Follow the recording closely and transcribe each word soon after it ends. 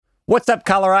What's up,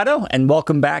 Colorado? And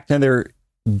welcome back to another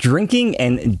Drinking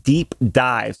and Deep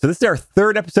Dive. So this is our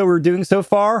third episode we're doing so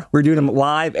far. We're doing them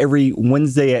live every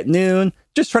Wednesday at noon,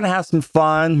 just trying to have some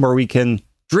fun where we can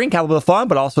drink, have a little bit of fun,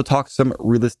 but also talk some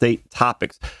real estate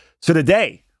topics. So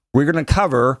today, we're going to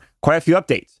cover quite a few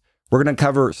updates. We're going to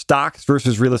cover stocks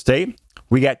versus real estate.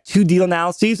 We got two deal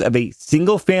analyses of a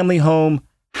single family home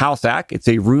house hack. It's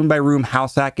a room by room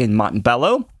house hack in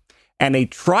Montebello and a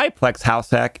triplex house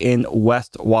hack in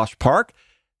West Wash Park.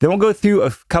 Then we'll go through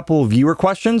a couple of viewer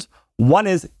questions. One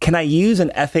is, can I use an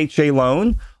FHA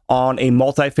loan on a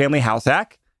multifamily house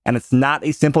hack? And it's not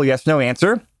a simple yes or no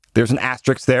answer. There's an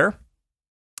asterisk there.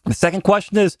 The second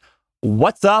question is,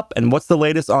 what's up and what's the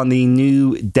latest on the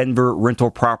new Denver rental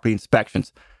property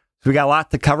inspections? So we got a lot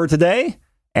to cover today.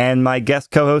 And my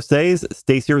guest co-host today is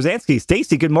Stacy Rosansky.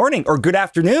 Stacy, good morning or good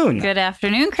afternoon. Good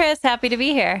afternoon, Chris. Happy to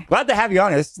be here. Glad to have you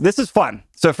on. This is fun.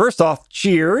 So first off,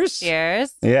 cheers.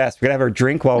 Cheers. Yes, we're going to have our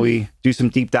drink while we do some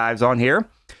deep dives on here.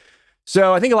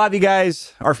 So I think a lot of you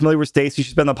guys are familiar with Stacy.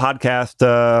 She's been on the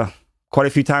podcast quite a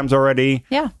few times already.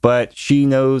 Yeah. But she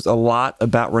knows a lot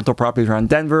about rental properties around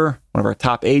Denver, one of our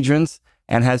top agents,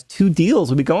 and has two deals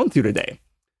we'll be going through today.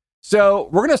 So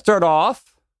we're going to start off,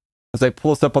 as I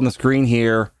pull this up on the screen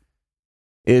here,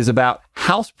 is about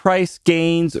house price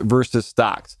gains versus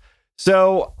stocks.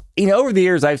 So, over the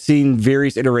years, I've seen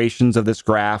various iterations of this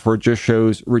graph where it just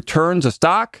shows returns of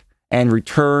stock and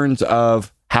returns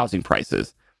of housing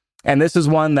prices. And this is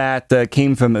one that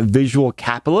came from Visual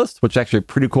Capitalist, which is actually a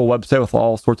pretty cool website with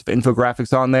all sorts of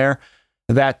infographics on there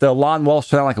that Lon Walsh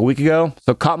sent out like a week ago.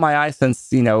 So it caught my eye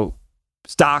since,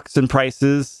 stocks and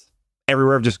prices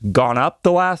everywhere have just gone up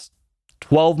the last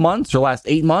 12 months or last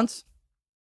 8 months.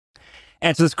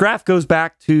 And so this graph goes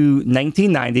back to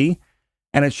 1990,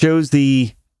 and it shows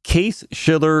the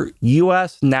Case-Shiller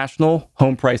U.S. National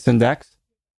Home Price Index.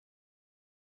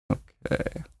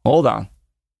 Okay, hold on.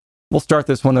 We'll start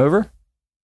this one over.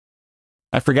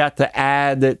 I forgot to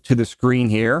add it to the screen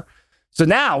here. So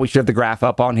now we should have the graph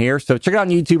up on here. So check it out on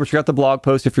YouTube or check out the blog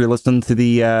post if you're listening to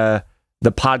the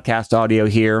podcast audio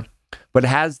here. But it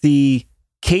has the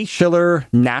Case-Shiller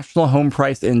National Home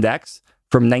Price Index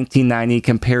from 1990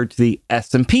 compared to the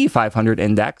S&P 500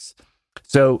 index.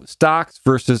 So stocks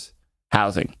versus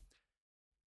housing.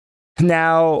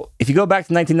 Now, if you go back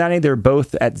to 1990, they're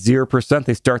both at 0%.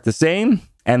 They start the same.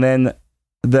 And then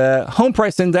the home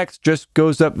price index just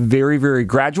goes up very, very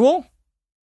gradual.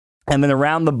 And then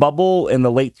around the bubble in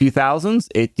the late 2000s,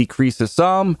 it decreases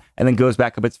some and then goes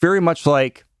back up. It's very much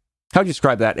like, how would you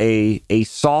describe that? A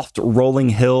soft rolling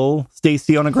hill,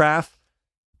 Stacy, on a graph?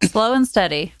 Slow and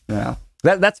steady. Yeah.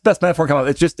 That's the best metaphor coming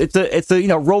up. It's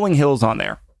a rolling hills on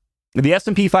there. The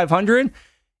S&P 500,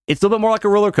 it's a little bit more like a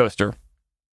roller coaster.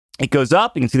 It goes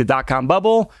up, you can see the dot-com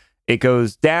bubble, it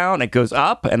goes down, it goes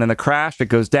up, and then the crash, it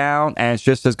goes down, and it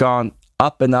just has gone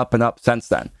up and up and up since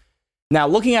then. Now,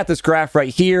 looking at this graph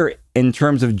right here in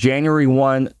terms of January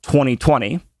 1,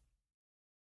 2020,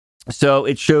 so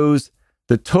it shows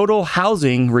the total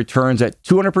housing returns at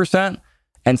 200%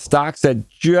 and stocks at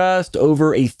just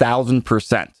over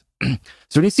 1,000%. So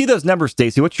when you see those numbers,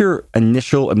 Stacy, what's your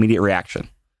initial immediate reaction?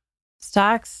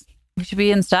 Stocks. We should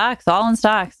be in stocks, all in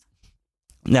stocks.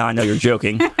 Now, I know you're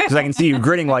joking because I can see you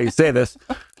grinning while you say this.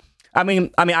 I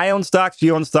mean, I own stocks.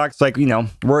 You own stocks. Like,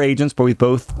 we're agents, but we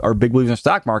both are big believers in the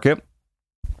stock market.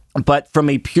 But from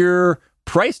a pure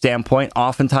price standpoint,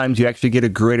 oftentimes you actually get a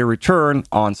greater return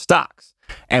on stocks.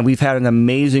 And we've had an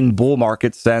amazing bull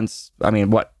market since,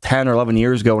 10 or 11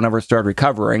 years ago, whenever it started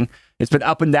recovering. It's been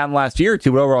up and down the last year or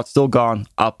two, but overall it's still gone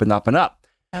up and up and up.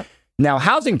 Yep. Now,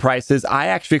 housing prices, I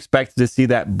actually expected to see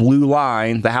that blue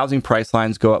line, the housing price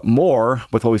lines go up more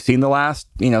with what we've seen the last,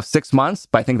 6 months.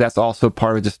 But I think that's also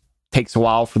part of it. Just takes a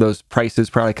while for those prices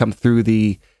probably come through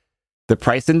the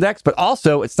price index. But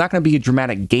also, it's not going to be a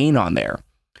dramatic gain on there.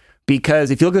 Because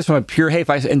if you look at this from a pure, hey, if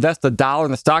I invest $1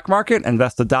 in the stock market,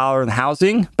 invest $1 in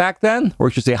housing back then, or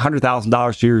we should say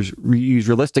 $100,000 to use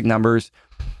realistic numbers,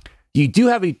 you do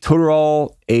have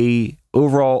a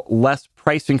overall less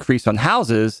price increase on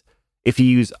houses if you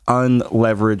use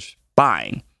unleveraged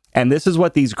buying. And this is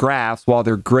what these graphs, while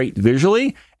they're great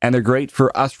visually and they're great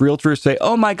for us realtors to say,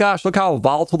 oh my gosh, look how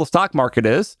volatile the stock market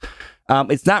is.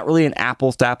 It's not really an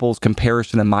apples to apples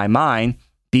comparison in my mind.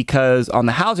 Because on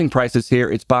the housing prices here,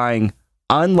 it's buying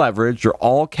unleveraged or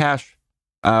all cash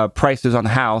prices on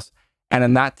the house, and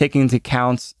then not taking into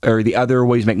account or the other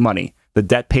ways to make money. The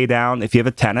debt pay down if you have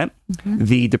a tenant,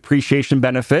 the depreciation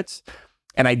benefits,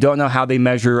 and I don't know how they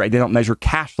don't measure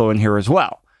cash flow in here as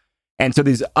well. And so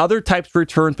these other types of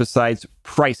returns besides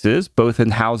prices, both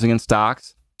in housing and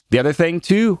stocks. The other thing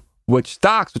too, which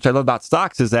I love about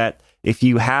stocks is that if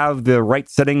you have the right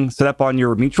setting set up on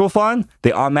your mutual fund,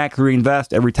 they automatically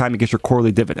reinvest every time you get your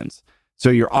quarterly dividends. So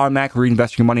you're automatically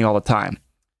reinvesting your money all the time.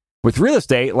 With real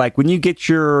estate, like when you get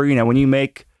your, when you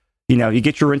make, you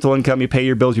get your rental income, you pay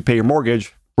your bills, you pay your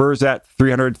mortgage, where's that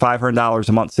 $300, $500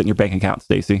 a month sit in your bank account,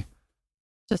 Stacey?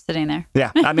 Just sitting there.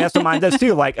 Yeah. I mean, that's what mine does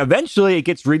too. Like eventually it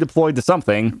gets redeployed to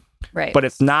something, Right. but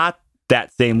it's not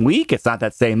that same week. It's not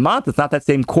that same month. It's not that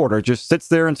same quarter. It just sits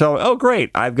there until, oh, great,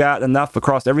 I've got enough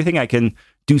across everything. I can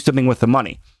do something with the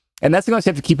money. And that's the thing you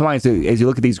have to keep in mind as you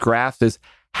look at these graphs is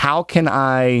how can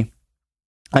I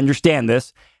understand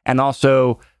this and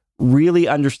also really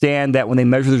understand that when they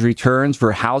measure those returns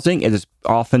for housing, it is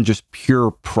often just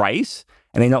pure price.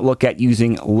 And they don't look at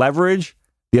using leverage,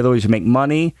 the other ways to make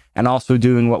money, and also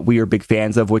doing what we are big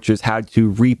fans of, which is how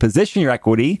to reposition your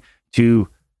equity to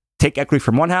take equity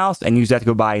from one house and use that to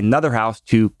go buy another house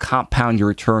to compound your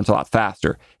returns a lot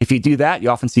faster. If you do that, you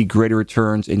often see greater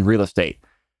returns in real estate.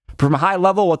 From a high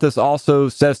level, what this also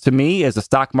says to me is the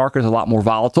stock market is a lot more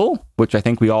volatile, which I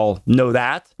think we all know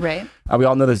that. Right. We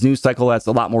all know this news cycle that's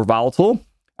a lot more volatile.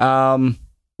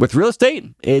 With real estate,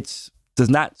 it does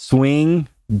not swing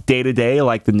day to day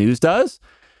like the news does.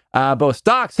 But with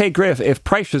stocks, hey, Griff, if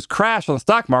prices crash on the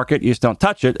stock market, you just don't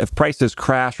touch it. If prices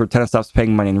crash or tenant stops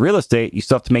paying money in real estate, you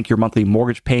still have to make your monthly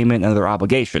mortgage payment and other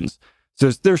obligations. So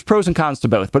there's pros and cons to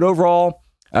both. But overall,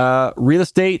 real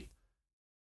estate,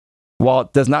 while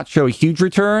it does not show a huge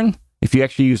return, if you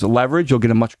actually use leverage, you'll get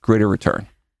a much greater return.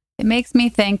 It makes me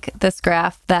think this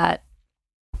graph that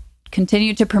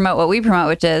continue to promote what we promote,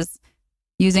 which is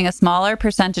using a smaller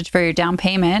percentage for your down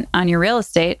payment on your real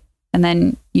estate and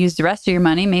then use the rest of your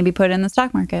money, maybe put it in the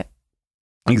stock market.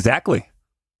 Exactly.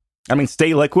 I mean,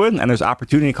 stay liquid and there's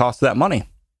opportunity cost to that money.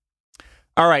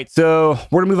 All right, so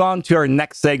we're going to move on to our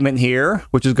next segment here,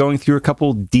 which is going through a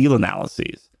couple deal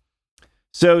analyses.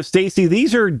 So, Stacey,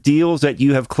 these are deals that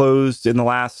you have closed in the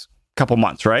last couple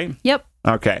months, right? Yep.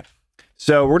 Okay.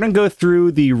 So we're going to go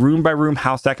through the room-by-room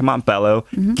house stack in Montbello.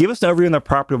 Mm-hmm. Give us an overview on the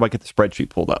property while I get the spreadsheet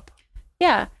pulled up.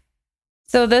 Yeah.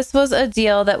 So this was a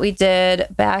deal that we did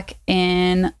back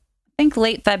in, I think,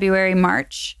 late February,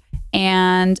 March.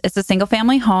 And it's a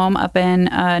single-family home up in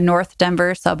North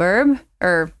Denver suburb,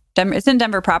 or it's in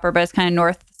Denver proper, but it's kind of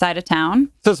north side of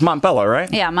town. So it's Montbello,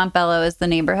 right? Yeah, Montbello is the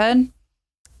neighborhood.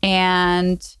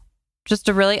 And just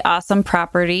a really awesome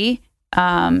property.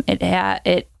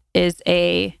 It is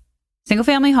a single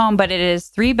family home, but it is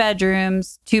 3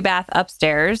 bedrooms, 2 bath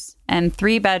upstairs, and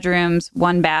 3 bedrooms,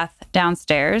 1 bath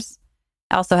downstairs.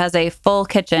 It also has a full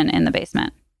kitchen in the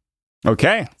basement.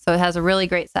 Okay. So it has a really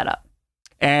great setup.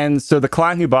 And so the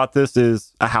client who bought this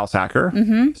is a house hacker.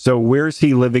 Mm-hmm. So where's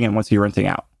he living and what's he renting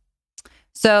out?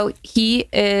 So he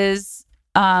is,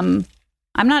 I'm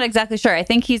not exactly sure. I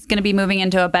think he's going to be moving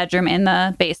into a bedroom in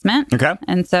the basement. Okay.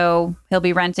 And so he'll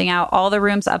be renting out all the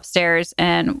rooms upstairs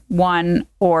and 1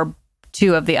 or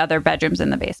 2 of the other bedrooms in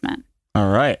the basement. All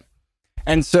right.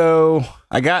 And so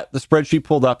I got the spreadsheet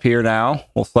pulled up here now.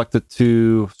 We'll select it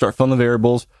to start filling the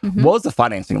variables. Mm-hmm. What was the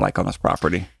financing like on this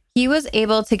property? He was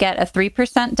able to get a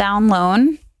 3% down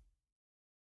loan.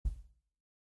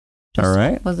 All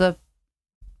right. Was a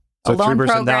So loan 3%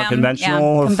 program, down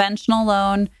conventional. yeah, conventional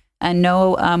loan, and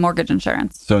no mortgage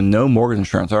insurance. So no mortgage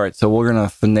insurance. All right. So we're going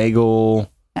to finagle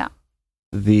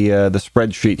the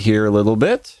spreadsheet here a little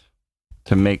bit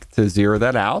to zero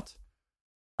that out.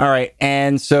 All right.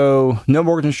 And so no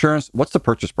mortgage insurance. What's the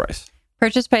purchase price?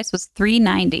 Purchase price was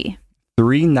 $390.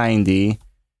 $390.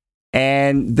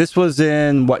 And this was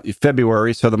in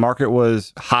February. So the market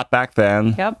was hot back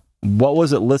then. Yep. What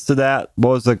was it listed at? What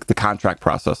was the contract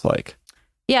process like?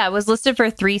 Yeah, it was listed for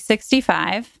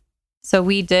 $365. So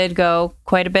we did go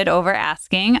quite a bit over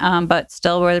asking, but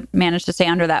still we managed to stay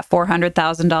under that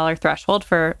 $400,000 threshold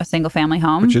for a single family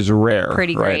home, Which is rare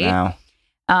Pretty right great. now.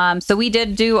 So we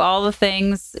did do all the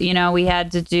things, we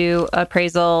had to do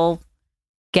appraisal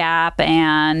gap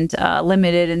and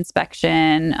limited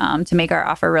inspection to make our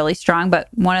offer really strong. But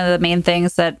one of the main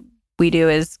things that we do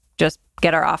is just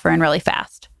get our offer in really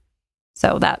fast.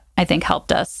 So that, I think,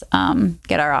 helped us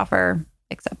get our offer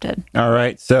accepted. All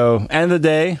right. So end of the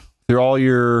day, through all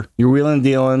your wheeling and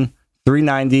dealing,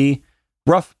 $390,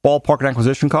 rough ballpark and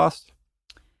acquisition cost?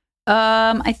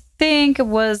 I think it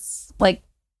was like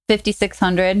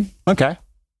 $5,600. Okay.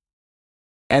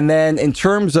 And then in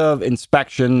terms of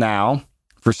inspection now,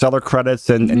 for seller credits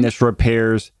and Mm-hmm. initial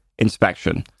repairs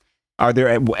inspection, are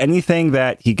there anything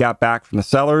that he got back from the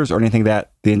sellers or anything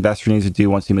that the investor needs to do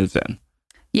once he moves in?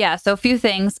 Yeah, so a few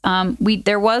things.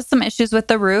 There was some issues with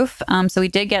the roof, so we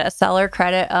did get a seller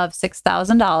credit of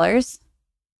 $6,000.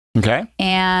 Okay.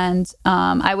 And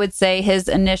I would say his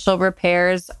initial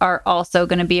repairs are also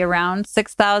going to be around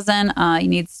 $6,000. He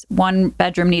needs one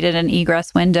bedroom, needed an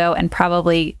egress window, and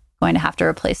probably going to have to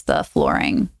replace the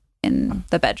flooring in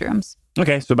the bedrooms.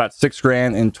 Okay. So about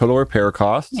 $6,000 in total repair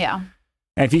costs. Yeah.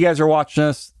 And if you guys are watching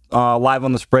us live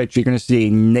on the spreadsheet, you're going to see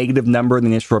a negative number in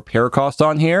the initial repair cost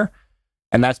on here.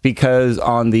 And that's because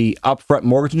on the upfront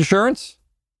mortgage insurance,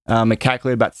 it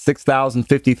calculated about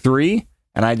 $6,053.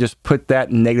 And I just put that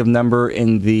negative number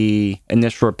in the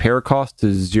initial repair cost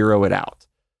to zero it out.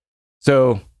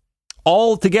 So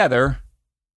all together,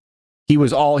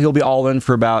 he'll be all in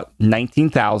for about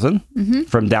 $19,000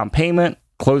 from down payment,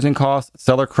 closing costs,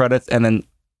 seller credits, and then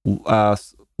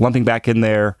lumping back in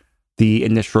there the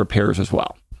initial repairs as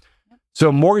well.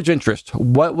 So mortgage interest,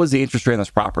 what was the interest rate on this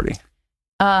property?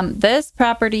 This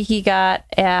property he got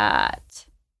at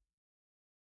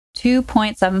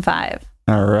 2.75.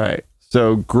 All right.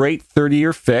 So great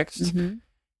 30-year fixed.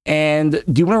 And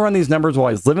do you want to run these numbers while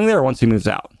he's living there or once he moves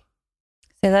out?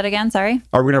 Say that again, sorry.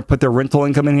 Are we going to put the rental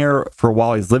income in here for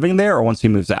while he's living there or once he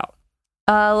moves out?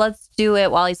 Let's do it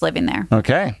while he's living there.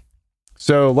 Okay.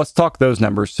 So let's talk those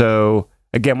numbers. So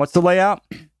again, what's the layout?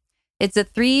 It's a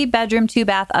 3-bedroom,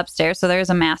 2-bath upstairs. So there's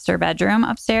a master bedroom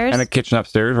upstairs. And a kitchen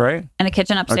upstairs, right? And a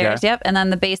kitchen upstairs, Okay. yep. And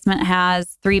then the basement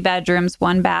has 3 bedrooms,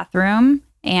 1 bathroom,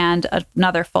 and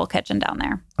another full kitchen down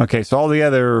there. Okay. So all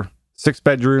together, 6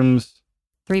 bedrooms,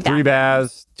 3 3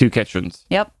 baths, 2 kitchens.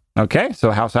 Yep. Okay. So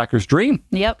house hacker's dream.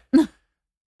 Yep.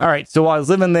 All right. So while I was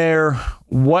living there,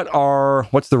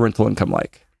 what's the rental income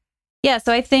like? Yeah.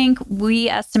 So I think we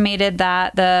estimated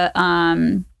that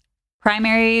the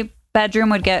primary bedroom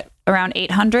would get around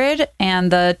 $800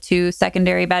 and the 2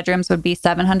 secondary bedrooms would be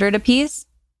 $700 a piece.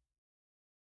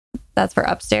 That's for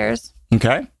upstairs.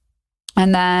 Okay.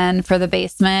 And then for the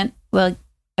basement, well,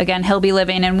 again, he'll be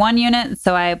living in 1 unit.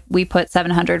 So we put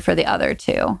 $700 for the other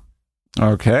 2.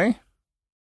 Okay.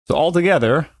 So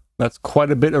altogether, that's quite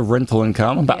a bit of rental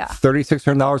income, about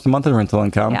 $3,600 a month in rental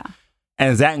income. Yeah.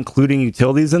 And is that including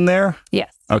utilities in there?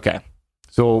 Yes. Okay.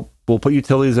 So we'll put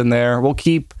utilities in there. We'll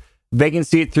keep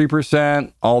vacancy at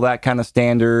 3%, all that kind of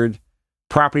standard.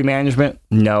 Property management,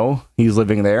 no, he's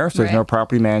living there. So there's no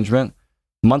property management.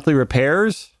 Monthly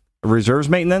repairs, reserves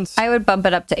maintenance. I would bump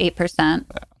it up to 8%.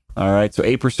 All right. So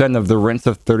 8% of the rents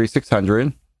of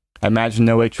 $3,600. I imagine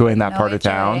no HOA in that part of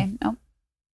town. Nope.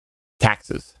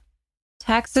 Taxes.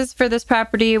 Taxes for this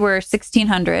property were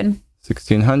 $1,600.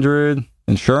 $1,600.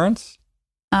 Insurance?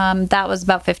 That was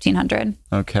about $1,500.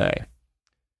 Okay.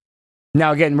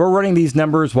 Now, again, we're running these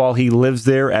numbers while he lives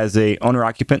there as a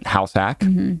owner-occupant house hack.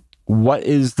 What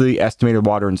is the estimated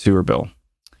water and sewer bill?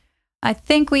 I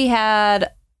think we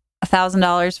had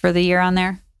 $1,000 for the year on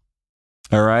there.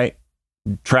 All right.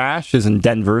 Trash is in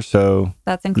Denver, so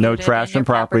that's included. No trash and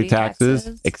property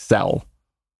taxes. Excel.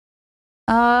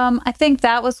 I think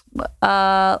that was we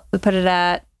put it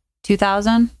at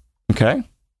 $2,000. Okay.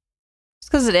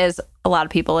 Just because it is a lot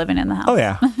of people living in the house. Oh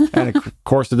yeah, and of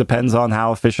course it depends on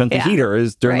how efficient the heater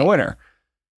is during the winter.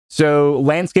 So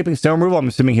landscaping, snow removal, I'm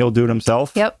assuming he'll do it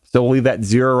himself. Yep. So we'll leave that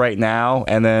 0 right now,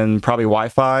 and then probably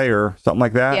Wi-Fi or something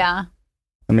like that. Yeah.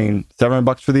 I mean,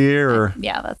 $700 for the year, or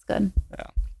yeah, that's good. Yeah.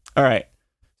 All right.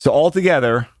 So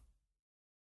altogether,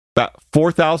 about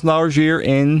 $4,000 a year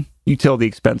in utility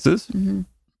expenses, and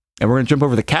we're going to jump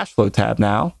over the cash flow tab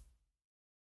now.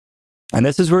 And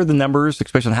this is where the numbers,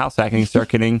 especially on house hacking, start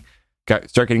getting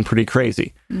pretty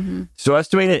crazy. So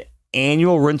estimated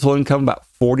annual rental income about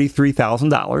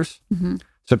 $43,000.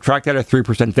 Subtract that at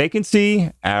 3%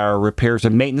 vacancy. Our repairs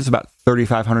and maintenance about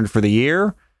 $3,500 for the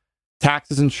year.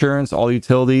 Taxes, insurance, all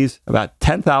utilities about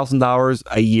 $10,000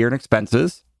 a year in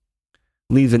expenses.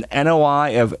 Leaves an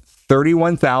NOI of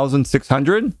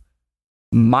 $31,600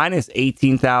 minus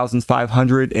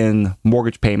 $18,500 in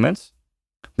mortgage payments.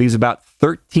 Leaves about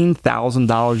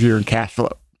 $13,000 a year in cash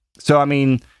flow. So, I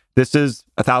mean, this is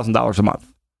 $1,000 a month.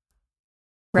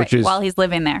 Right, which is, while he's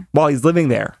living there. While he's living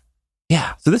there.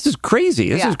 Yeah. So this is crazy.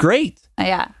 This is great.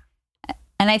 Yeah.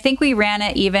 And I think we ran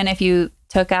it even if you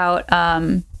take out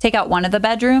one of the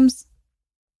bedrooms.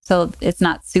 So it's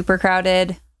not super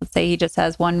crowded. Let's say he just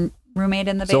has one roommate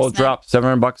in the basement. So it'll drop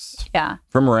 $700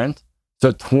 from rent.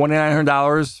 So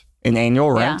 $2,900 in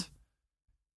annual rent.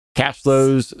 Cash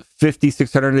flows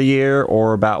 $5,600 a year,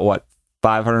 or about what,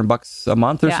 $500 a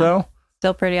month or so.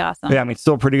 Still pretty awesome. Yeah, I mean,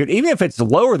 still pretty good. Even if it's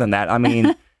lower than that, I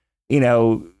mean, you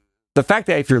know, the fact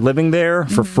that if you're living there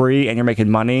for free and you're making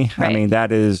money, I mean,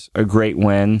 that is a great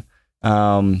win.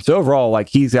 So overall, like,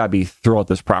 he's got to be thrilled at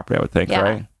this property, I would think,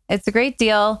 right? It's a great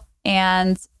deal,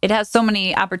 and it has so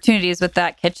many opportunities with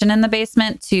that kitchen in the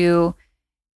basement to,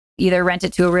 either rent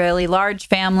it to a really large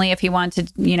family if he wanted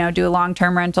to, do a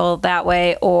long-term rental that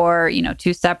way, or,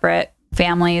 two separate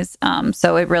families.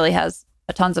 So it really has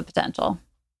tons of potential.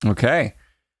 Okay.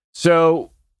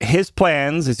 So his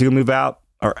plans, is he going to move out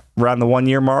around the 1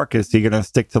 year mark? Is he going to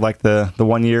stick to like the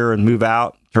 1 year and move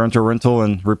out, turn to a rental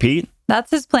and repeat?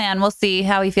 That's his plan. We'll see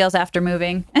how he feels after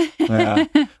moving. Yeah.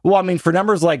 Well, I mean, for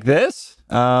numbers like this,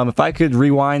 if I could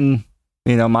rewind,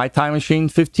 my time machine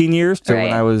 15 years to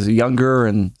when I was younger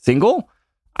and single,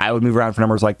 I would move around for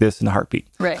numbers like this in a heartbeat.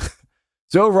 Right.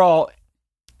 So overall,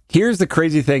 here's the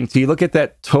crazy thing. So you look at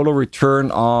that total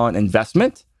return on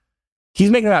investment.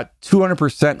 He's making about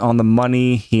 200% on the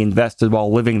money he invested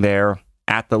while living there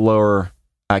at the lower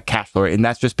cash flow rate. And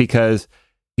that's just because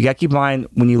you got to keep in mind,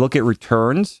 when you look at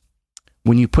returns,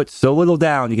 when you put so little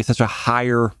down, you get such a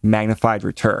higher magnified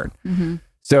return. Mm-hmm.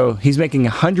 So he's making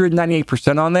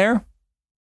 198% on there.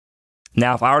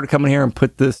 Now, if I were to come in here and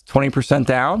put this 20%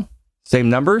 down, same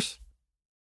numbers,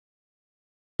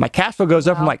 my cash flow goes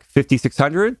up from like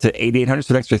 $5,600 to $8,800,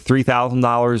 so an extra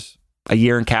 $3,000 a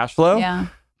year in cash flow. Yeah.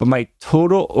 But my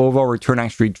total overall return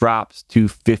actually drops to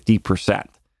 50%.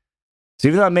 So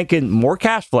even though I'm making more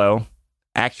cash flow,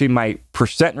 actually my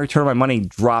percent return on my money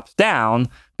drops down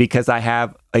because I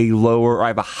have a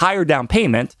higher down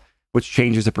payment, which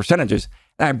changes the percentages.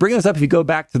 And I bring this up, if you go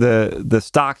back to the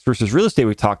stocks versus real estate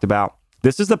we talked about,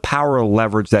 this is the power of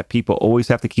leverage that people always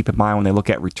have to keep in mind when they look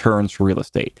at returns for real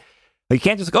estate. You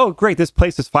can't just go, oh, great, this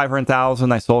place is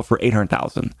 $500,000, I sold it for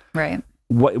 $800,000. Right.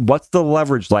 What's the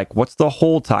leverage like? What's the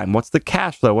hold time? What's the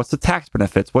cash flow? What's the tax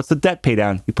benefits? What's the debt pay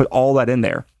down? You put all that in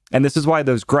there. And this is why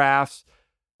those graphs,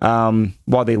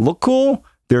 while they look cool,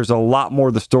 there's a lot more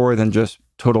to the story than just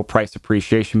total price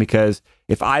appreciation. Because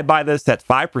if I buy this at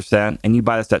 5% and you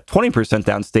buy this at 20%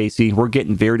 down, Stacy, we're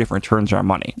getting very different returns on our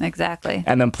money. Exactly.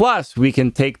 And then plus, we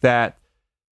can take that,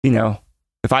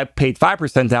 if I paid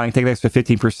 5% down, I can take the extra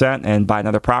 15% and buy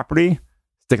another property,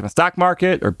 stick in the stock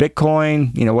market or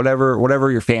Bitcoin,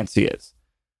 whatever your fancy is.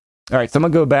 All right, so I'm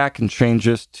going to go back and change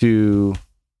this to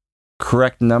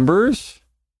correct numbers.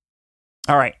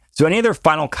 All right, so any other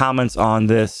final comments on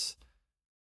this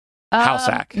house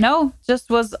hack? No, just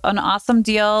was an awesome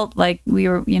deal. Like we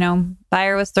were,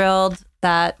 buyer was thrilled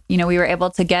that, we were able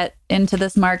to get into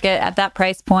this market at that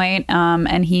price point.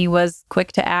 And he was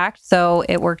quick to act. So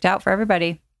it worked out for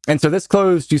everybody. And so this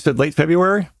closed, you said late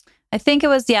February? I think it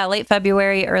was, late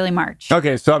February, early March.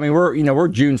 Okay. So, I mean, we're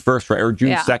June 1st, right? Or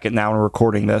June 2nd now when we're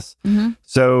recording this. Mm-hmm.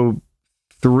 So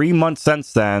 3 months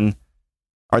since then,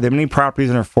 are there many properties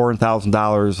under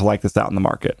 $400,000 like this out in the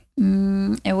market?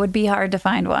 It would be hard to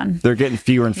find one. They're getting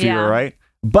fewer and fewer, right?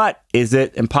 But is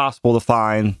it impossible to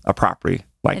find a property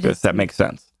like this that makes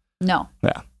sense? No.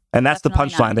 Yeah. And that's Definitely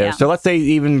the punchline there. Yeah. So let's say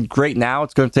even great now,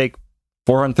 it's going to take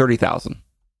 $430,000.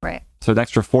 Right. So an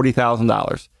extra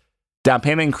 $40,000. Down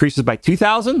payment increases by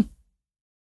 $2,000.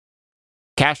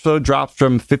 Cash flow drops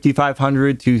from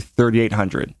 $5,500 to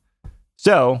 $3,800.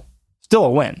 So still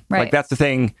a win. Right. Like that's the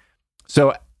thing.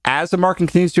 So as the market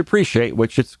continues to appreciate,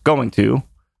 which it's going to,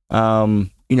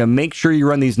 make sure you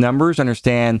run these numbers,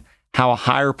 understand how a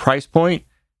higher price point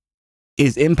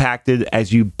is impacted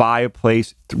as you buy a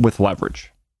place with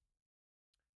leverage.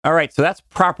 All right, so that's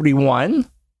property one.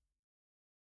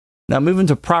 Now moving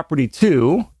to property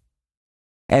two,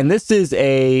 and this is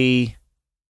a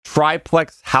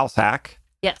triplex house hack.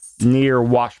 Yes. Near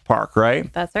Wash Park,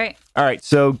 right? That's right. All right,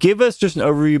 so give us just an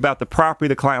overview about the property,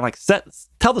 the client,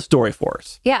 tell the story for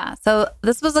us. Yeah, so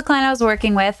this was a client I was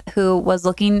working with who was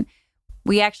looking.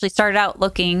 We actually started out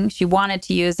looking. She wanted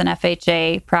to use an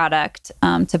FHA product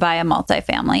to buy a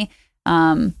multifamily,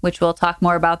 which we'll talk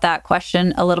more about that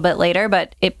question a little bit later,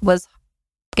 but it was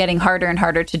getting harder and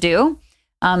harder to do.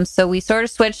 So we sort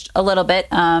of switched a little bit.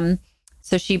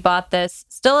 So she bought this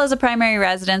still as a primary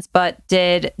residence, but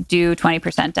did do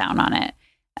 20% down on it.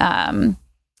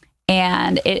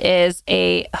 And it is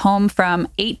a home from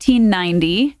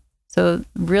 1890. So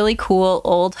really cool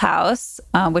old house,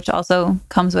 which also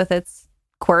comes with its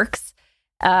quirks,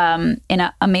 in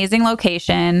an amazing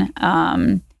location,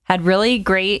 had really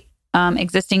great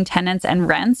existing tenants and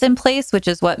rents in place, which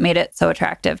is what made it so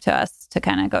attractive to us to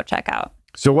kind of go check out.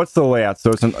 So what's the layout?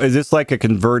 So is this like a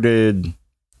converted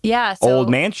old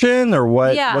mansion or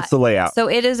what? Yeah, what's the layout? So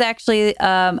it is actually,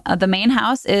 the main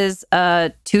house is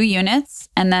 2 units,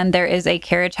 and then there is a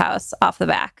carriage house off the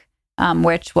back,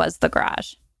 which was the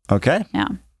garage. Okay. Yeah.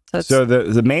 So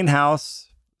the main house,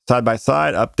 side by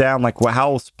side, up, down, like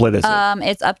how split is it?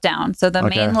 It's up, down. So the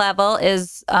main level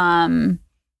is,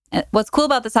 what's cool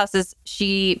about this house is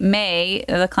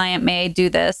the client may do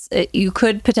this. You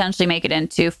could potentially make it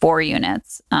into 4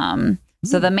 units.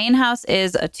 So the main house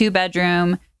is a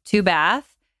 2-bedroom, 2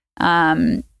 bath.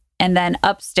 And then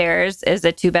upstairs is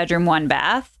a 2-bedroom, 1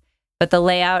 bath. But the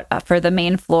layout for the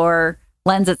main floor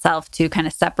lends itself to kind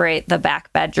of separate the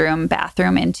back bedroom,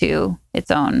 bathroom into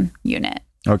its own unit.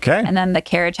 Okay. And then the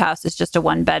carriage house is just a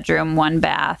 1-bedroom, 1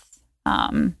 bath.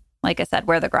 Like I said,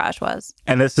 where the garage was.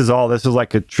 And this is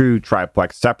like a true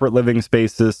triplex, separate living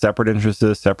spaces, separate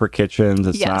entrances, separate kitchens.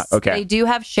 It's not okay. They do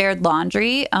have shared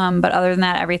laundry, but other than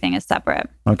that, everything is separate.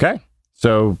 Okay.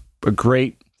 So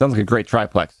sounds like a great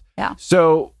triplex. Yeah.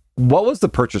 So what was the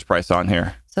purchase price on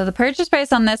here? So the purchase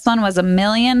price on this one was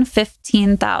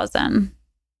 $1,015,000.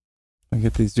 I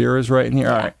get these zeros right in here.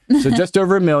 All right. So just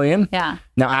over $1 million. Yeah.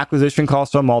 Now acquisition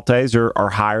costs on multis are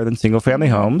higher than single family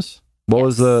homes. What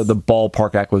was the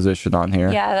ballpark acquisition on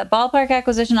here? Yeah, the ballpark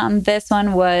acquisition on this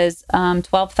one was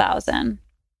 $12,000.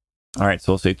 All right,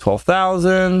 so we'll say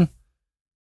 $12,000.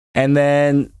 And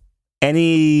then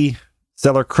any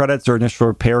seller credits or initial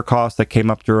repair costs that came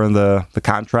up during the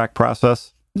contract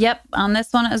process? Yep, on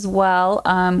this one as well.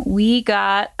 We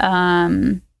got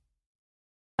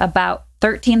about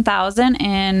 $13,000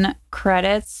 in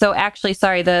credits. So actually,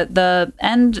 sorry, the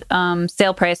end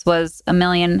sale price was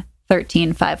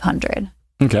 $1,013,500.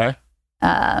 Okay.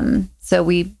 So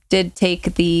we did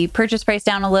take the purchase price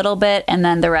down a little bit, and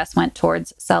then the rest went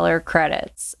towards seller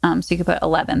credits. So you could put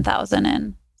 $11,000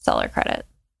 in seller credit.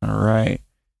 All right.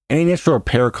 Any initial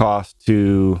repair costs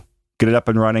to get it up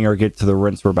and running or get to the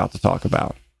rents we're about to talk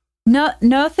about? No,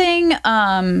 nothing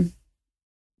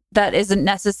that isn't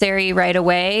necessary right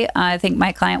away. I think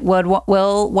my client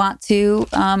will want to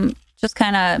just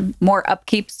kind of more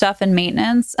upkeep stuff and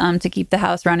maintenance to keep the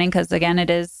house running, because again,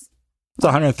 it's a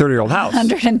 130-year-old house.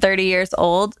 130 years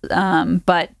old,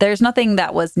 but there's nothing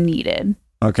that was needed.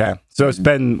 Okay. So it's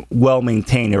been well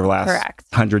maintained over the last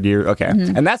 100 years. Okay.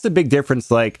 Mm-hmm. And that's the big difference.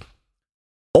 Like,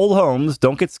 old homes,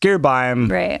 don't get scared by them,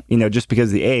 right? Just because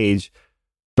of the age,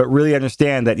 but really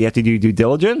understand that you have to do due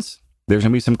diligence. There's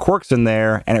going to be some quirks in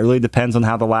there, and it really depends on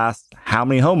how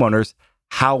many homeowners,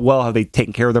 how well have they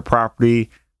taken care of their property,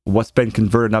 what's been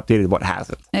converted and updated, what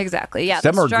hasn't. Exactly. Yeah.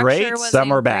 Some are great,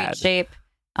 some are bad. Shape.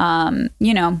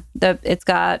 It's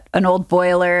got an old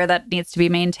boiler that needs to be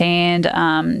maintained.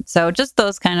 So just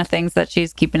those kind of things that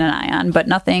she's keeping an eye on, but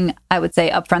nothing I would say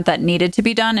upfront that needed to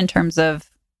be done in terms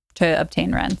of to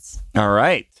obtain rents. All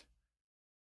right.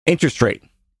 Interest rate.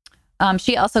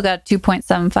 She also got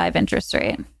 2.75 interest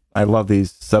rate. I love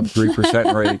these sub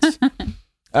 3% rates.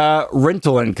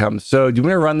 Rental income. So do you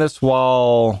want to run this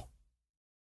while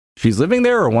she's living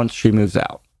there or once she moves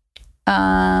out?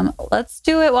 Let's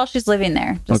do it while she's living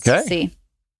there, just to see.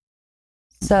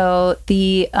 So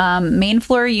the main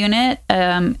floor unit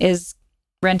is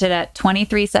rented at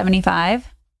 $2,375,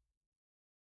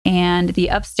 and the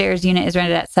upstairs unit is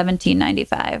rented at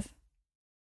 $1,795.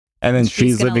 And then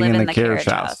she's living in the carriage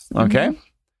house. Okay, mm-hmm.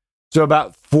 So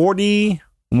about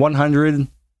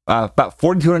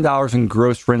 $4,200 in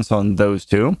gross rents on those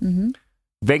two. Mm-hmm.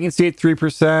 Vacancy at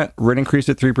 3%, rent increase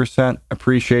at 3%,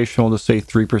 appreciation, we'll just say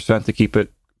 3% to keep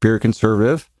it very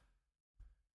conservative.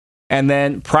 And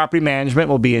then property management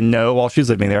will be a no while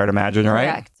she's living there, I'd imagine, right?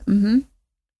 Correct. Mm-hmm.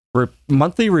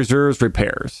 Monthly reserves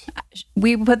repairs.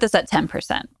 We put this at 10% because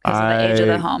of the age of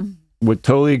the home. Would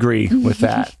totally agree with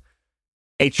that.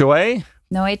 HOA?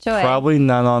 No HOA. Probably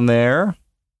none on there.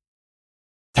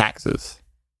 Taxes.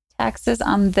 Taxes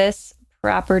on this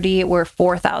property were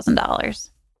 $4,000.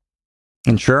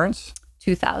 Insurance?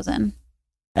 $2,000.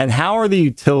 And how are the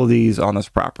utilities on this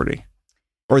property?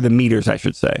 Or the meters, I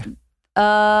should say.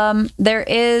 There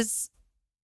is,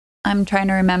 I'm trying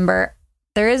to remember,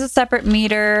 there is a separate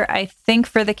meter, I think,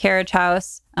 for the carriage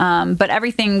house, but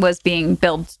everything was being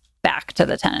billed back to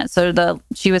the tenant. So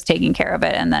she was taking care of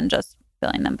it and then just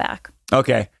billing them back.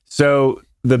 Okay. So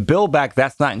the bill back,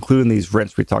 that's not including these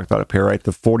rents we talked about up here, right?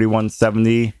 The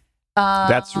 $4,170.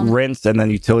 That's rents and then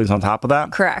utilities on top of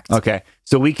that? Correct. Okay.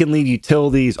 So we can leave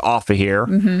utilities off of here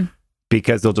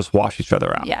because they'll just wash each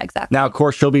other out. Yeah, exactly. Now, of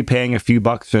course, she'll be paying a few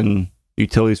bucks in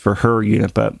utilities for her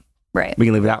unit, but right. We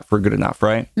can leave it out for good enough,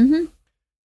 right? Mm-hmm.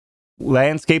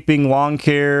 Landscaping, lawn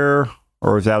care,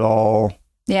 or is that all?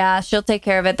 Yeah, she'll take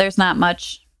care of it. There's not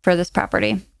much for this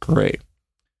property. Great.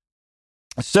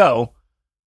 So,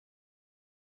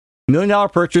 $1 million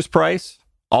purchase price,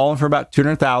 all in for about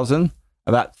 $200,000.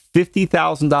 About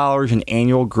 $50,000 in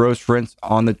annual gross rents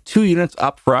on the 2 units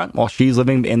up front while she's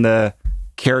living in the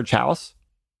carriage house.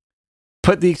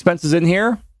 Put the expenses in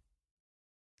here.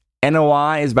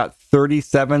 NOI is about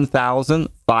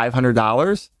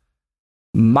 $37,500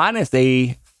 minus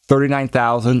a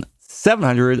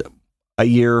 $39,700 a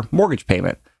year mortgage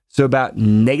payment. So about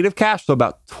negative cash flow,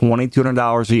 about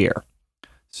 $2,200 a year.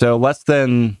 So less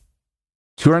than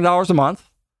 $200 a month,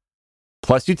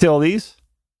 plus utilities,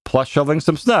 plus shoveling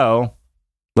some snow,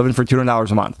 living for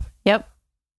 $200 a month. Yep.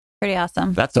 Pretty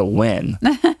awesome. That's a win.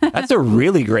 That's a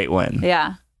really great win.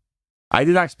 Yeah. I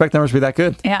did not expect numbers to be that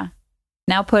good. Yeah.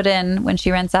 Now put in when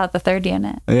she rents out the third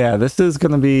unit. Yeah, this is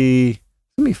gonna be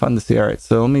fun to see. All right,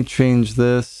 so let me change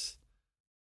this.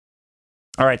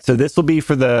 All right, so this will be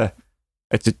for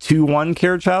it's a 2-1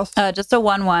 carriage house. Just a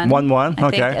 1-1. 1-1. I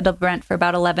Okay. think it'll rent for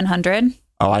about $1,100.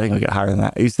 Oh, I think we get higher than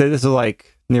that. You said this is like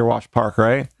near Wash Park,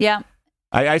 right? Yeah.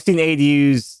 I've seen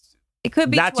ADUs It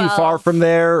could be not 12. too far from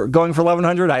there going for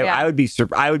 1,100. Yeah. I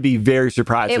would be very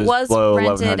surprised. It was below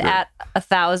rented 1,100. at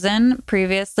 1,000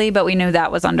 previously, but we knew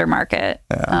that was under market.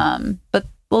 Yeah. But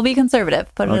we'll be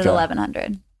conservative. Put it at Okay.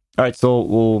 1,100. All right, so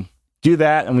we'll do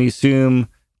that, and we assume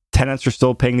tenants are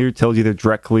still paying their utilities either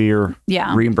directly or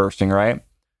Yeah. reimbursing, right?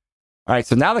 All right,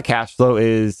 so now the cash flow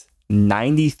is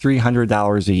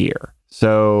 $9,300 a year.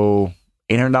 So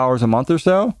 $800 a month or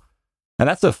so. And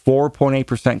that's a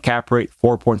 4.8% cap rate,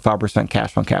 4.5%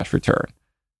 cash on cash return.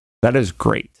 That is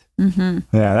great. Mm-hmm.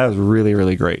 Yeah, that is really,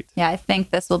 really great. Yeah, I think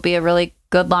this will be a really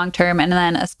good long term. And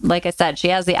then, like I said, she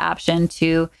has the option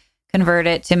to convert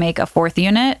it to make a fourth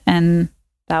unit, and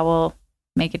that will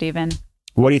make it even.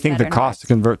 What do you think the better cost to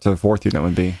convert to the fourth unit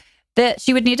would be? That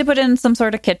she would need to put in some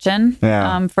sort of kitchen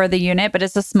Yeah. for the unit, but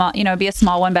it's a small, it'd be a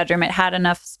small 1-bedroom. It had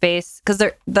enough space because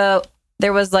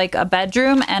there was like a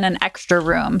bedroom and an extra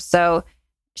room. So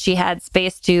she had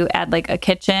space to add like a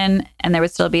kitchen, and there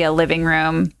would still be a living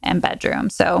room and bedroom.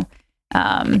 So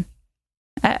I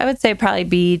would say probably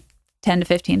be $10,000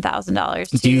 to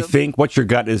 $15,000. Do you think what your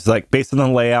gut is like based on the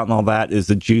layout and all that? Is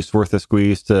the juice worth the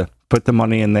squeeze to put the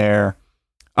money in there,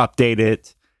 update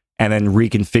it, and then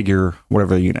reconfigure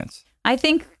whatever the units? I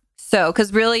think so,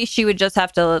 because really she would just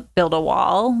have to build a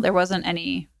wall. There wasn't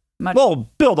any much. Well,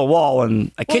 build a wall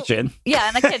and a kitchen. Yeah,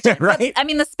 in the kitchen. Right? But, I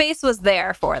mean, the space was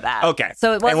there for that. Okay.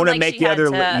 So it wasn't And would it like make she the had other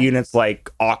to- units like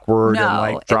awkward No, and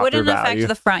like it drop their wouldn't value? affect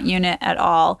the front unit at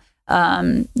all.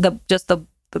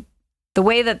 The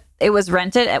way that it was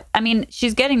rented. I mean,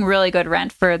 she's getting really good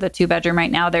rent for the 2-bedroom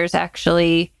right now. There's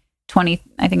actually 20.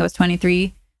 I think it was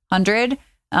 2,300.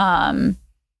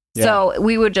 So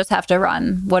we would just have to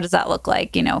run. What does that look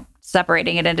like?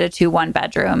 Separating it into 2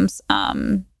 1-bedrooms.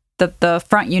 The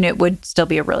front unit would still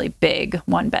be a really big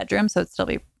 1-bedroom, so it'd still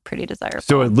be pretty desirable.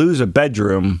 So it'd lose a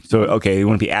bedroom. So, okay, you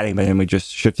wouldn't be adding a bedroom, we're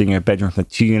just shifting a bedroom from a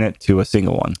 2-unit to a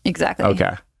single one. Exactly.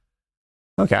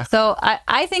 Okay. So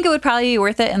I think it would probably be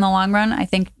worth it in the long run. I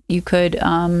think you could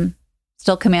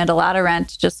still command a lot of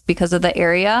rent just because of the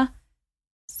area.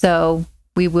 So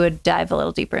we would dive a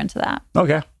little deeper into that.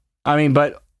 Okay. I mean,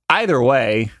 but either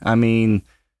way, I mean,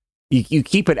 you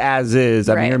keep it as is.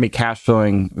 I mean, Right. you're going to be cash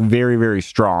flowing very, very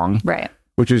strong, Right.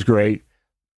 which is great.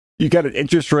 You got an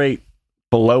interest rate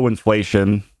below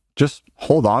inflation. Just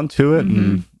hold on to it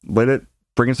and let it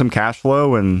bring in some cash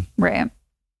flow. And Right.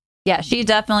 Yeah, she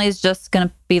definitely is just going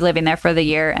to be living there for the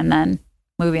year and then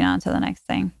moving on to the next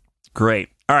thing. great.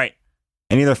 All right.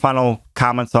 Any other final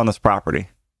comments on this property?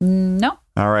 No.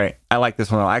 All right. I like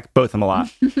this one. I like both of them a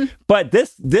lot. But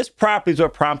this property is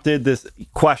what prompted this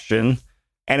question.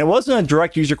 And it wasn't a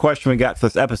direct user question we got for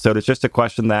this episode. It's just a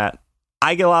question that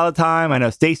I get a lot of the time. I know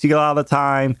Stacy get a lot of the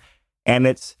time. And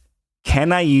it's,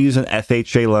 can I use an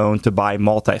FHA loan to buy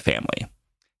multifamily?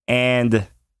 And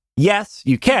yes,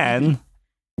 you can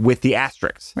with the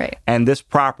asterisks. Right. And this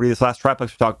property, this last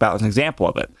triplex we talked about, is an example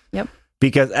of it. Yep.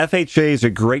 Because FHA is a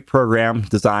great program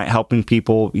designed helping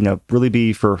people, really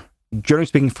be, for generally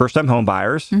speaking, first-time home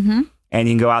buyers. Mm-hmm. And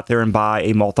you can go out there and buy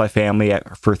a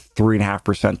multifamily for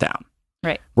 3.5% down.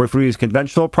 Right. Where if we use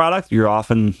conventional product, you're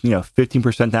often,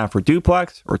 15% down for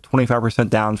duplex or 25%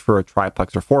 down for a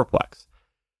triplex or fourplex.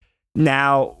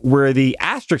 Now, where the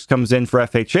asterisk comes in for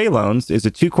FHA loans is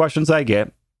the 2 questions I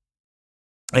get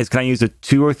is, can I use a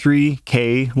 2 or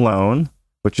 3K loan,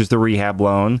 which is the rehab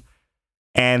loan?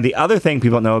 And the other thing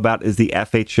people don't know about is the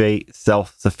FHA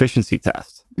self-sufficiency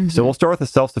test. Mm-hmm. So we'll start with the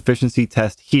self-sufficiency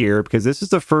test here because this is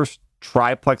the first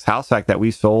triplex house hack that we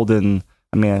sold in,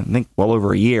 I think well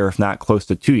over a year, if not close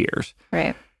to 2 years.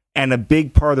 Right. And a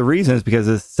big part of the reason is because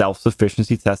of the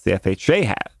self-sufficiency test the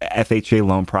FHA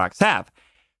loan products have.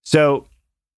 So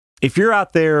if you're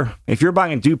out there, if you're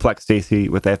buying a duplex, Stacy,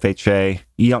 with FHA,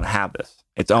 you don't have this.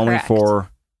 It's only Correct.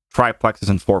 for triplexes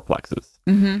and fourplexes.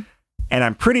 Mm-hmm. And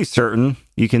I'm pretty certain,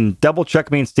 you can double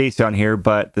check me and Stacy on here,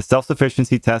 but the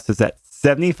self-sufficiency test is at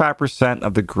 75%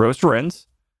 of the gross rents,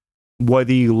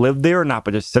 whether you live there or not,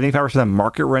 but just 75% of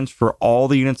market rents for all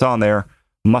the units on there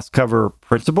must cover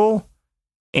principal,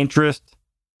 interest,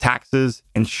 taxes,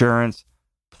 insurance,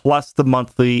 plus the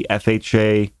monthly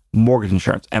FHA mortgage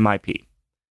insurance, MIP.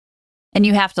 And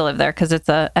you have to live there because it's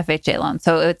a FHA loan.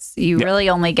 So you really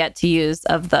only get to use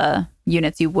of the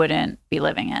units you wouldn't be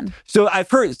living in. So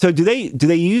I've heard. So do they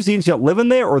use the units you don't live in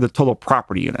there or the total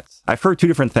property units? I've heard two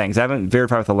different things. I haven't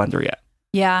verified with the lender yet.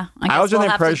 Yeah, I was under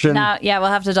the impression. We'll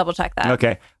have to double check that.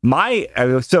 Okay,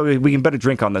 so we can better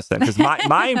drink on this then, because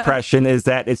my impression is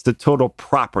that it's the total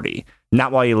property,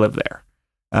 not while you live there.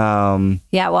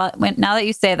 Yeah, well, now that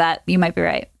you say that, you might be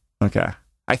right. Okay,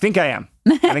 I think I am.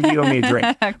 I think you owe me a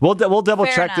drink. We'll double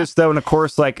Fair check enough. this though, and of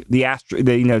course, like the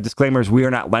disclaimers, we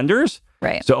are not lenders,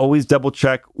 Right. so always double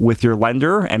check with your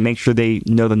lender and make sure they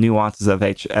know the nuances of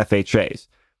FHAs.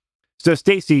 So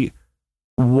Stacy,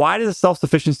 why does the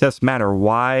self-sufficiency test matter?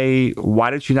 Why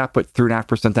did you not put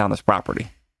 3.5% down this property?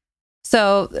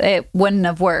 So it wouldn't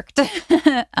have worked.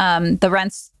 The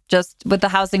rents, just with the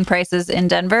housing prices in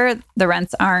Denver, the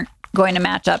rents aren't going to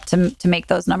match up to make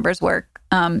those numbers work.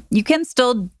 You can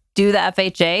still do the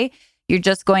FHA. You're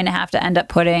just going to have to end up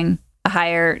putting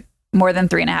more than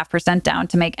 3.5% down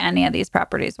to make any of these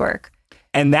properties work.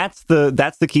 And that's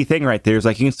the key thing right there. Is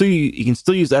like you can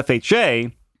still use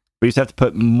FHA, but you just have to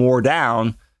put more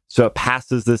down so it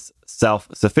passes this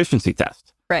self-sufficiency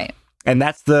test. Right. And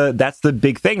that's the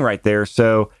big thing right there.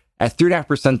 So at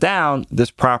 3.5% down,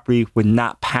 this property would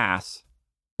not pass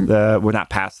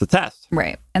the test.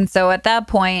 Right. And so at that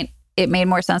point, it made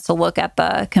more sense to look at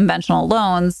the conventional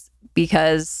loans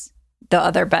because the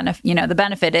other benefit, the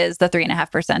benefit is the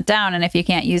 3.5% down. And if you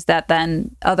can't use that,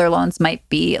 then other loans might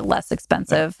be a less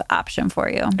expensive option for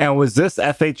you. And was this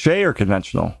FHA or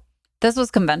conventional? This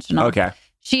was conventional. Okay.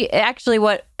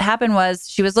 What happened was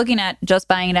she was looking at just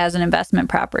buying it as an investment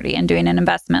property and doing an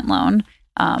investment loan.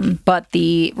 But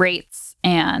the rates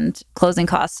and closing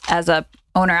costs as a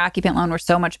owner occupant loan were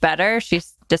so much better. She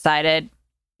decided,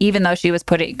 even though she was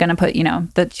going to put the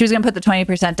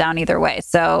 20% down either way.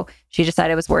 So she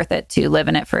decided it was worth it to live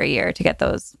in it for a year to get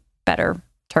those better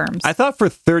terms. I thought for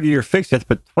 30-year fixed, you had to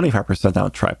put 25% down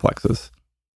triplexes.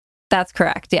 That's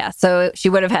correct. Yeah. So she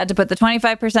would have had to put the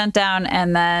 25% down.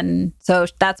 And then, so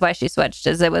that's why she switched,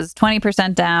 is it was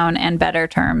 20% down and better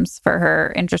terms for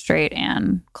her interest rate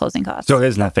and closing costs. So it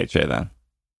is an FHA then,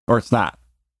 or it's not?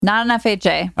 Not an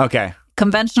FHA. Okay.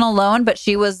 Conventional loan, but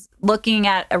she was looking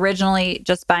at originally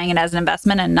just buying it as an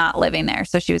investment and not living there.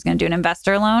 So she was going to do an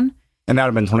investor loan. And that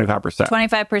would have been 25%.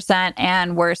 25%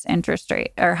 and worse interest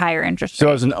rate or higher interest rate.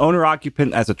 So as an owner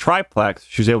occupant, as a triplex,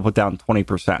 she was able to put down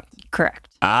 20%. Correct.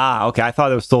 Ah, okay. I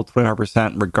thought it was still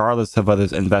 25% regardless of whether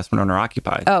it's investment owner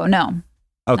occupied. Oh, no.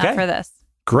 Okay. Not for this.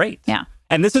 Great. Yeah.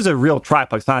 And this is a real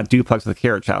triplex, not a duplex with a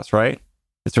carriage house, right?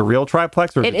 It's a real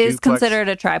triplex, or It is considered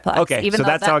a triplex. Okay, so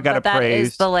that's how it got That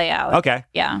appraised. is the layout. Okay.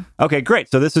 Yeah. Okay,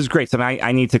 great. So this is great. So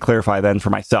I need to clarify then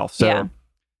for myself. So,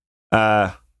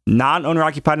 non-owner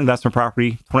occupied investment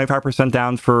property, 25%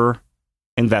 down for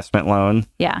investment loan.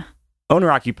 Yeah.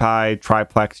 Owner occupied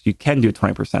triplex, you can do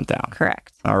 20% down.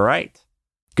 Correct. All right.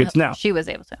 Good to know. She was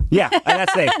able to. Yeah, and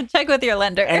that's safe. Check with your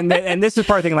lender. and this is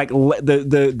part of the thing, like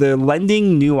the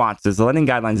lending nuances, the lending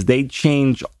guidelines, they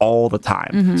change all the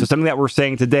time. Mm-hmm. So something that we're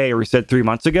saying today or we said 3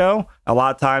 months ago, a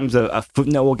lot of times a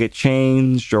footnote will get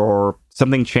changed or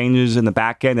something changes in the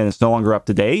back end and it's no longer up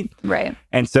to date. Right.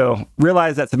 And so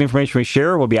realize that some information we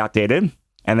share will be outdated.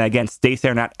 And then again, Stacy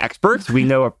are not experts. We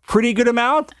know a pretty good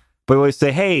amount, but we always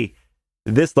say, hey,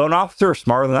 this loan officer is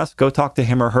smarter than us. Go talk to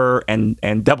him or her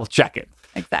and double check it.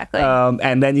 Exactly.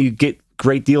 And then you get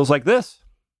great deals like this.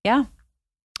 Yeah.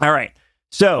 All right.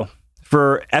 So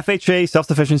for FHA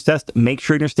self-sufficiency test, make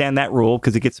sure you understand that rule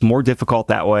because it gets more difficult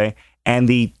that way. And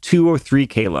the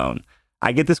 203K loan.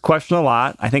 I get this question a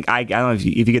lot. I don't know if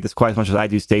you get this quite as much as I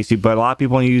do, Stacy, but a lot of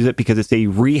people use it because it's a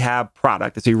rehab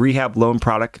product. It's a rehab loan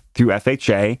product through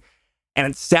FHA. And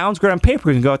it sounds good on paper.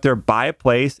 You can go out there, buy a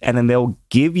place, and then they'll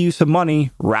give you some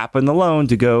money, wrap in the loan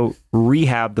to go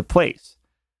rehab the place.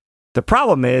 The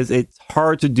problem is it's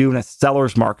hard to do in a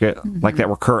seller's market like that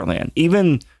we're currently in.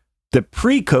 Even the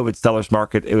pre-COVID seller's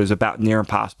market, it was about near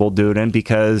impossible to do it in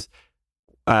because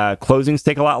closings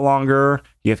take a lot longer.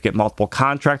 You have to get multiple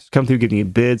contractors come through, giving you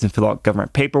bids and fill out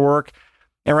government paperwork.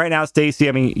 And right now, Stacy,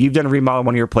 I mean, you've done a remodel in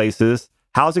one of your places.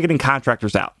 How's it getting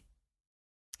contractors out?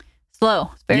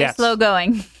 Slow. It's very slow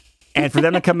going. And for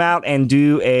them to come out and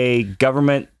do a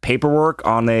government paperwork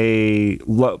on a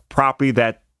property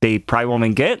that they probably won't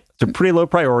even get, it's a pretty low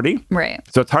priority. Right.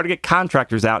 So it's hard to get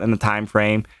contractors out in the time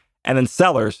frame. And then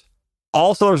sellers,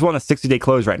 all sellers want a 60-day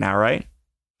close right now, right?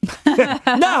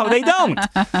 No, they don't.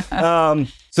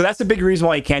 So that's a big reason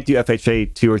why you can't do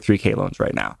FHA 2 or 3K loans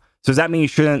right now. So does that mean you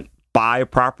shouldn't buy a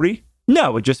property?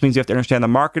 No, it just means you have to understand the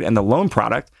market and the loan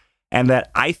product. And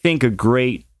that I think a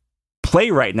great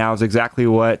play right now is exactly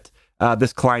what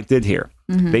this client did here.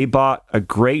 They bought a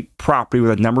great property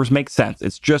where the numbers make sense.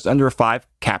 It's just under a 5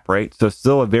 cap rate, so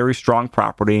still a very strong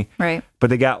property. Right. But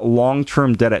they got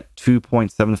long-term debt at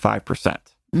 2.75%.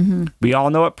 We all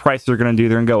know what prices are going to do.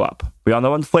 They're going to go up. We all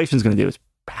know what inflation is going to do.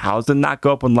 How does it not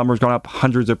go up when lumber's going up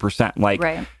hundreds of percent? Like,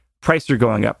 prices are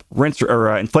going up,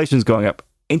 inflation is going up,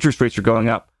 interest rates are going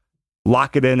up.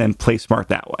 Lock it in and play smart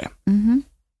that way.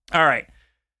 All right.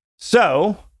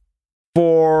 So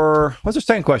what's our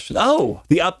second question? Oh,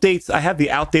 the updates. I have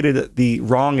the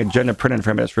wrong agenda printed in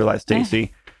front of me. I just realized,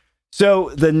 Stacy. So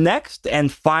the next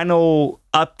and final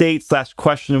update /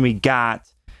 question we got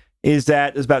is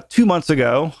that it was about 2 months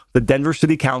ago, the Denver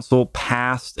City Council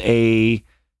passed I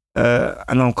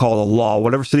don't call it a law,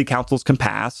 whatever city councils can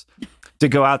pass, to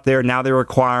go out there. Now they're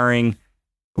requiring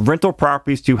rental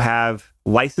properties to have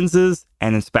licenses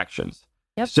and inspections.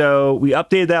 Yep. So we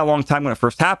updated that a long time when it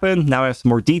first happened. Now we have some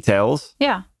more details.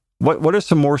 Yeah. What are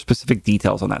some more specific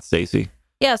details on that, Stacy?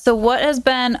 Yeah. So what has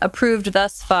been approved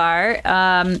thus far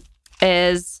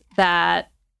is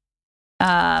that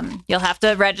you'll have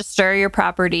to register your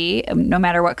property, no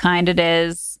matter what kind it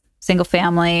is, single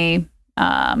family,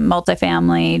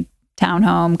 multifamily,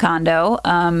 townhome, condo,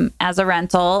 as a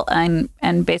rental,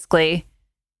 and basically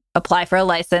apply for a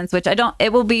license, which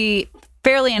it will be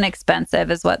fairly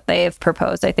inexpensive is what they've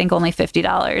proposed. I think only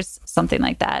 $50, something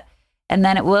like that. And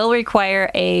then it will require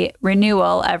a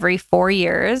renewal every 4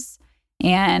 years.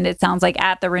 And it sounds like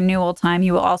at the renewal time,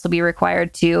 you will also be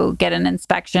required to get an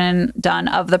inspection done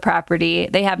of the property.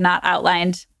 They have not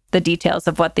outlined the details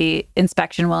of what the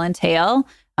inspection will entail,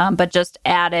 but just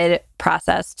added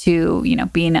process to,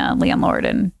 being a landlord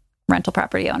and rental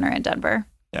property owner in Denver.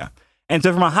 Yeah. And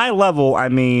so from a high level, I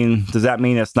mean, does that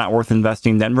mean it's not worth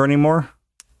investing in Denver anymore?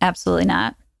 Absolutely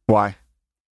not. Why?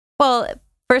 Well,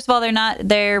 first of all,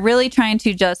 they're really trying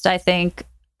to just, I think,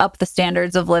 up the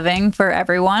standards of living for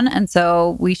everyone. And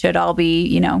so we should all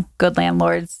be, good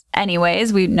landlords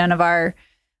anyways. None of our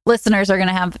listeners are going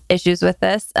to have issues with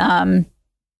this. And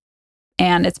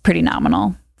it's pretty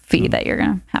nominal fee that you're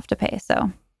going to have to pay. So.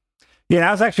 Yeah,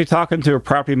 I was actually talking to a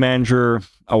property manager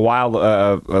a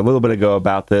little bit ago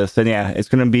about this. And yeah, it's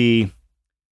going to be,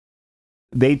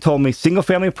 they told me single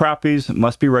family properties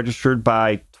must be registered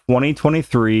by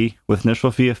 2023 with initial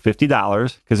fee of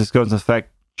 $50 because this goes into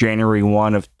effect January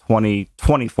 1 of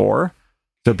 2024.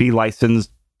 So be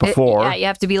licensed before. Yeah, you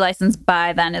have to be licensed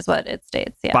by then is what it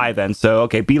states. Yeah. By then. So,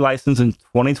 okay, be licensed in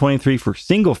 2023 for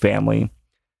single family.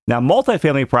 Now,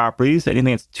 multifamily properties,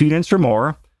 anything that's 2 units or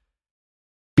more,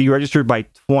 be registered by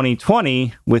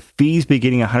 2020 with fees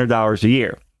beginning $100 a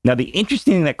year. Now, the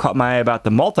interesting thing that caught my eye about the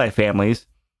multifamilies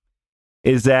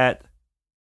is that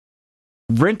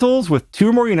rentals with 2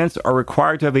 or more units are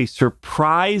required to have a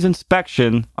surprise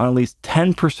inspection on at least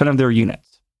 10% of their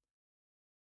units.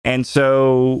 And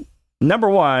so, number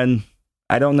one,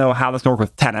 I don't know how that's going to work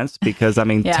with tenants because,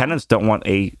 tenants don't want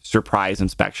a surprise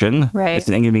inspection. Right. It's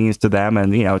an inconvenience to them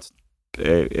and,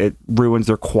 it ruins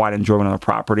their quiet enjoyment on the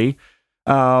property.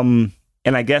 And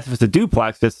I guess if it's a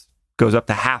duplex, this goes up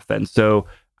to half then. So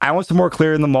I want some more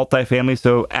clarity in the multifamily.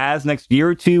 So as next year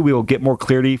or two, we will get more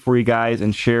clarity for you guys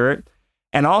and share it.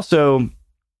 And also,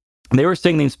 they were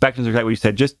saying the inspections are exactly what you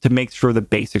said, just to make sure the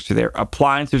basics are there.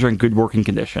 Appliances are in good working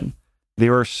condition.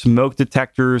 There are smoke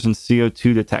detectors and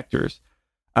CO2 detectors.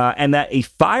 And that a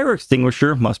fire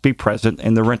extinguisher must be present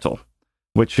in the rental,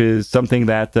 which is something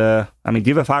that, do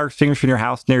you have a fire extinguisher in your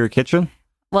house near your kitchen?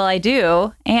 Well, I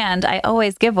do. And I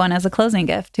always give one as a closing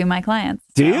gift to my clients.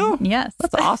 Do you? Yes.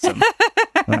 That's awesome.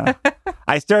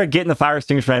 I started getting the fire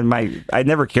extinguisher I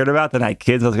never cared about. Then I had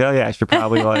kids. I was like, oh yeah, I should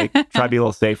probably try to be a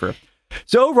little safer.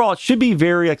 So overall, it should be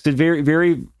very,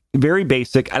 very, very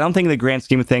basic. I don't think in the grand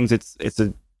scheme of things, it's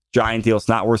a giant deal. It's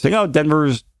not worth saying, oh,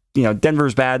 Denver's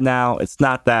bad now. It's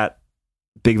not that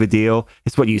big of a deal.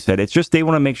 It's what you said. It's just they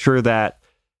want to make sure that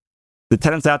the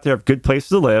tenants out there have good places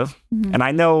to live. Mm-hmm. And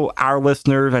I know our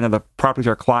listeners, I know the properties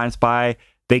our clients buy,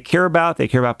 they care about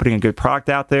putting a good product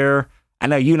out there. I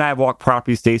know you and I have walked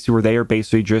properties, Stacy, where they are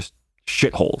basically just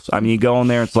shitholes. You go in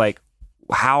there, it's like,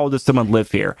 how does someone live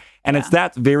here? And it's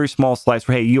that very small slice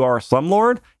where, hey, you are a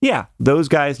slumlord. Yeah, those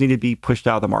guys need to be pushed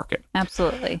out of the market.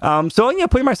 Absolutely.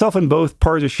 Putting myself in both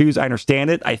parts of shoes, I understand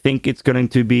it. I think it's going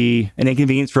to be an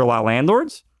inconvenience for a lot of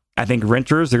landlords. I think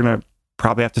renters, they're going to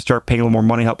probably have to start paying a little more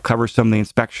money to help cover some of the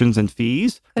inspections and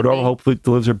fees. But overall, hopefully it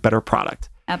delivers a better product.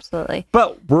 Absolutely.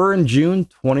 But we're in June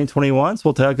 2021, so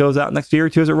we'll tell how it goes out next year or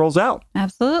two as it rolls out.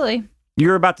 Absolutely.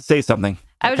 You're about to say something.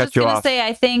 I was just going to say,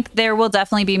 I think there will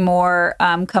definitely be more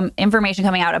information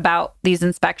coming out about these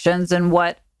inspections and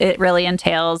what it really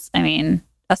entails. A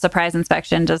surprise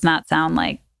inspection does not sound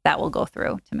like that will go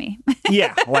through to me.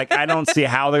 Yeah, like I don't see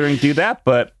how they're going to do that,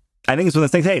 but I think it's one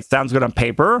of those things. Hey, it sounds good on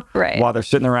paper, Right. While they're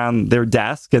sitting around their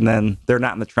desk, and then they're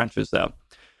not in the trenches, though.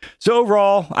 So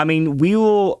overall, I mean, we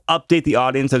will update the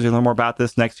audience as we learn more about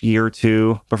this next year or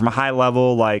two. But from a high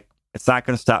level, like it's not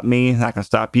going to stop me, it's not going to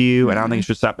stop you, and I don't think it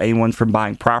should stop anyone from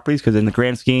buying properties because in the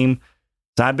grand scheme,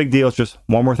 it's not a big deal. It's just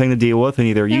one more thing to deal with, and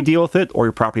either you deal with it or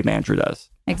your property manager does.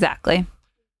 Exactly.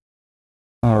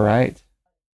 All right.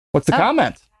 What's the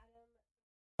comment?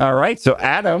 All right. So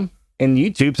Adam in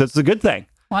YouTube says it's a good thing.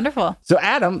 Wonderful. So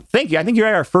Adam, thank you. I think you're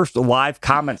at our first live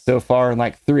comment so far in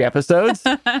like 3 episodes.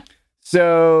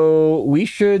 So we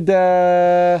should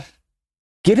get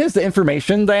us the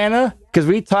information, Diana, because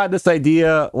we taught this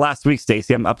idea last week,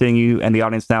 Stacy. I'm updating you and the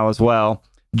audience now as well.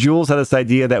 Jules had this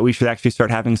idea that we should actually start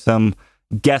having some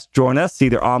guests join us,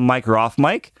 either on mic or off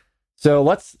mic. So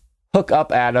let's hook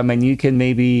up Adam, and you can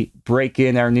maybe break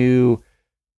in our new,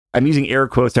 I'm using air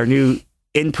quotes, our new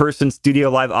in-person studio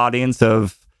live audience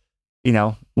of,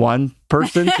 1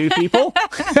 person, 2 people.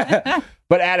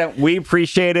 But Adam, we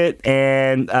appreciate it.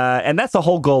 And that's the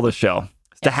whole goal of the show.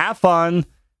 It's to have fun.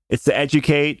 It's to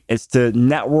educate. It's to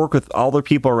network with other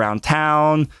people around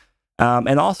town.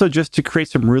 And also just to create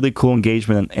some really cool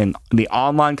engagement in the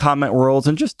online comment worlds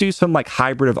and just do some like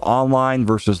hybrid of online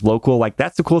versus local. Like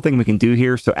that's the cool thing we can do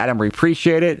here. So Adam, we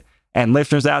appreciate it. And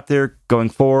listeners out there going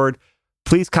forward,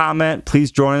 please comment.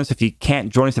 Please join us. If you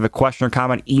can't join us, if you have a question or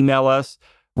comment, email us.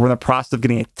 We're in the process of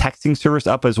getting a texting service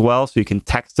up as well. So you can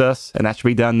text us, and that should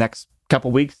be done next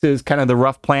couple weeks is kind of the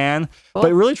rough plan. Cool.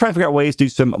 But really trying to figure out ways to do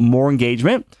some more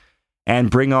engagement and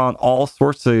bring on all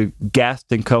sorts of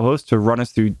guests and co-hosts to run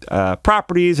us through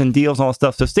properties and deals and all that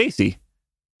stuff. So Stacy,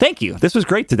 thank you. This was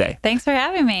great today. Thanks for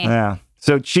having me. Yeah.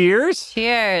 So cheers.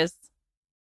 Cheers.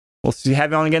 We'll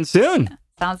have you on again soon.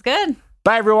 Sounds good.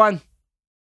 Bye, everyone.